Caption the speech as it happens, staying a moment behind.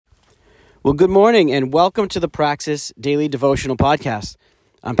Well, good morning and welcome to the Praxis Daily Devotional Podcast.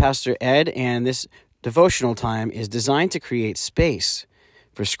 I'm Pastor Ed, and this devotional time is designed to create space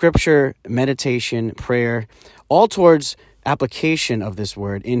for scripture, meditation, prayer, all towards application of this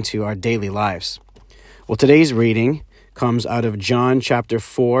word into our daily lives. Well, today's reading comes out of John chapter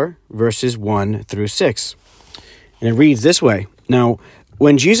 4, verses 1 through 6. And it reads this way. Now,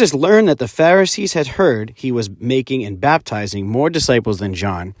 when Jesus learned that the Pharisees had heard he was making and baptizing more disciples than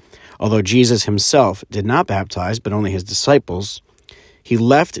John, although Jesus himself did not baptize, but only his disciples, he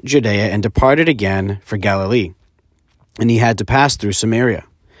left Judea and departed again for Galilee, and he had to pass through Samaria.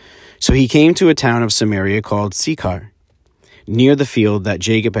 So he came to a town of Samaria called Sychar, near the field that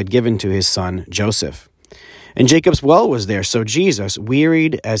Jacob had given to his son Joseph. And Jacob's well was there, so Jesus,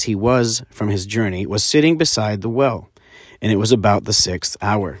 wearied as he was from his journey, was sitting beside the well, and it was about the 6th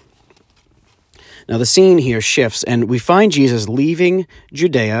hour. Now the scene here shifts, and we find Jesus leaving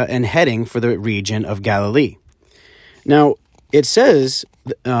Judea and heading for the region of Galilee. Now, it says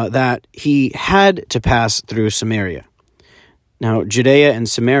that he had to pass through Samaria. Now, Judea and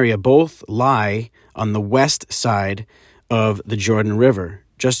Samaria both lie on the west side of the Jordan River,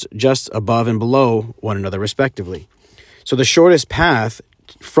 just above and below one another, respectively. So the shortest path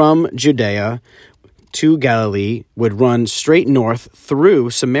from Judea to Galilee would run straight north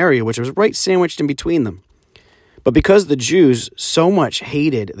through Samaria, which was right sandwiched in between them. But because the Jews so much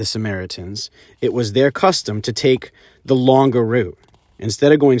hated the Samaritans, it was their custom to take the longer route.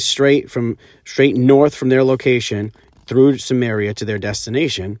 Instead of going straight north from their location through Samaria to their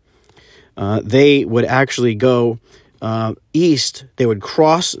destination, they would actually go east. They would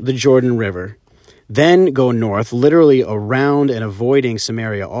cross the Jordan River, then go north, literally around and avoiding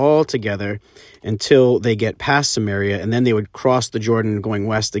Samaria altogether until they get past Samaria, and then they would cross the Jordan going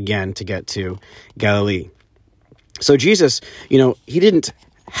west again to get to Galilee. So Jesus, he didn't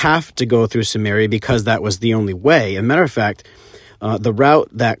have to go through Samaria because that was the only way. As a matter of fact, the route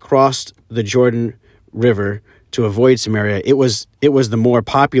that crossed the Jordan River to avoid Samaria, it was the more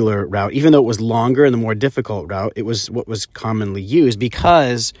popular route. Even though it was longer and the more difficult route, it was what was commonly used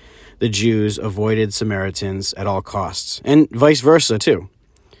because the Jews avoided Samaritans at all costs, and vice versa too.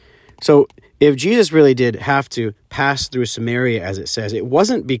 So if Jesus really did have to pass through Samaria, as it says, it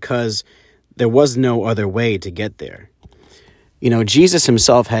wasn't because there was no other way to get there. Jesus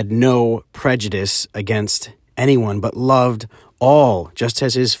himself had no prejudice against anyone, but loved all, just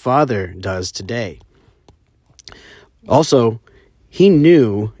as his Father does today. Also, he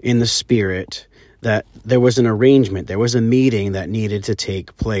knew in the Spirit that there was an arrangement, there was a meeting that needed to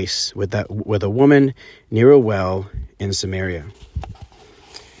take place with a woman near a well in Samaria.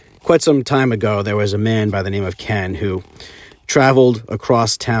 Quite some time ago, there was a man by the name of Ken who traveled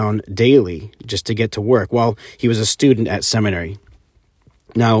across town daily just to get to work while he was a student at seminary.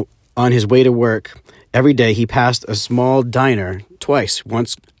 Now, on his way to work, every day he passed a small diner twice,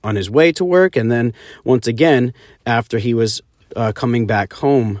 once on his way to work and then once again after he was coming back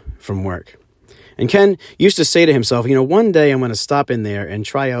home from work. And Ken used to say to himself, one day I'm going to stop in there and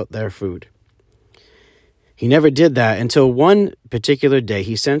try out their food. He never did that until one particular day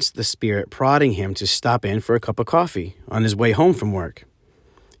he sensed the Spirit prodding him to stop in for a cup of coffee on his way home from work.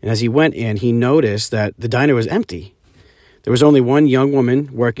 And as he went in, he noticed that the diner was empty. There was only one young woman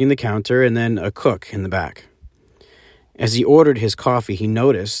working the counter and then a cook in the back. As he ordered his coffee, he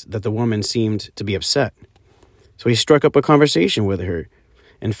noticed that the woman seemed to be upset. So he struck up a conversation with her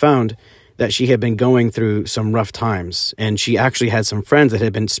and found that she had been going through some rough times, and she actually had some friends that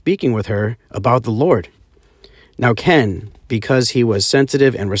had been speaking with her about the Lord. Now Ken, because he was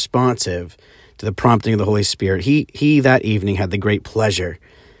sensitive and responsive to the prompting of the Holy Spirit, he that evening had the great pleasure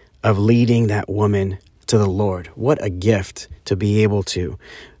of leading that woman to the Lord. What a gift to be able to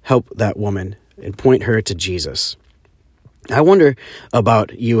help that woman and point her to Jesus. I wonder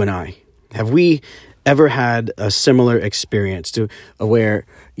about you and I. Have we ever had a similar experience to where,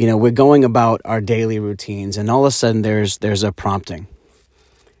 we're going about our daily routines and all of a sudden there's a prompting,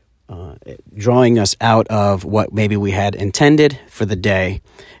 drawing us out of what maybe we had intended for the day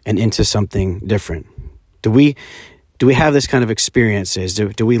and into something different? Do we have this kind of experiences?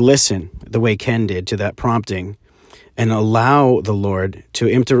 Do we listen the way Ken did to that prompting and allow the Lord to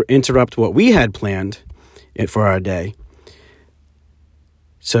interrupt what we had planned for our day?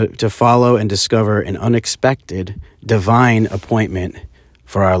 So to follow and discover an unexpected divine appointment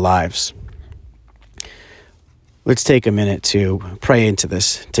for our lives. Let's take a minute to pray into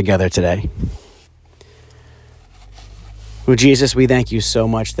this together today. Well, Jesus, we thank you so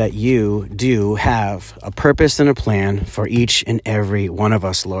much that you do have a purpose and a plan for each and every one of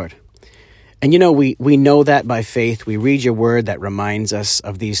us, Lord. And we know that by faith. We read your word that reminds us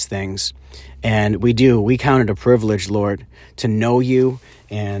of these things. And we count it a privilege, Lord, to know you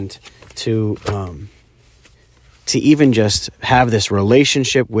and to even just have this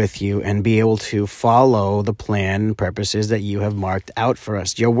relationship with you and be able to follow the plan and purposes that you have marked out for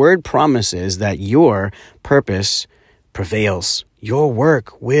us. Your word promises that your purpose prevails. Your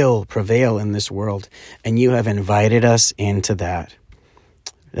work will prevail in this world, and you have invited us into that.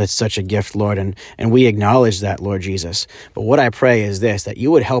 That's such a gift, Lord, and we acknowledge that, Lord Jesus. But what I pray is this, that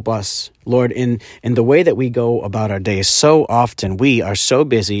you would help us, Lord, in the way that we go about our days. So often we are so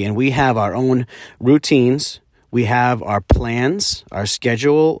busy, and we have our own routines. We have our plans, our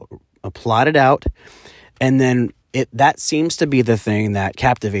schedule plotted out, and then that seems to be the thing that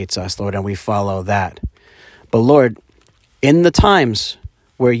captivates us, Lord, and we follow that. But Lord, in the times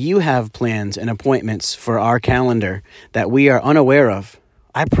where you have plans and appointments for our calendar that we are unaware of,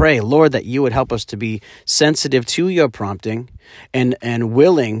 I pray, Lord, that you would help us to be sensitive to your prompting and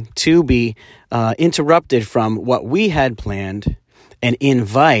willing to be interrupted from what we had planned and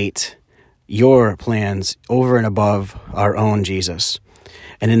invite your plans over and above our own, Jesus.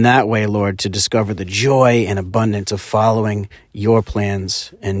 And in that way, Lord, to discover the joy and abundance of following your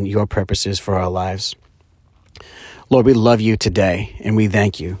plans and your purposes for our lives. Lord, we love you today, and we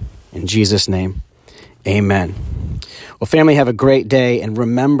thank you. In Jesus' name, amen. Well, family, have a great day, and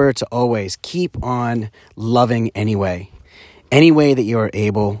remember to always keep on loving any way that you are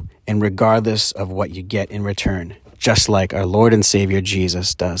able, and regardless of what you get in return, just like our Lord and Savior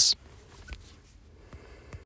Jesus does.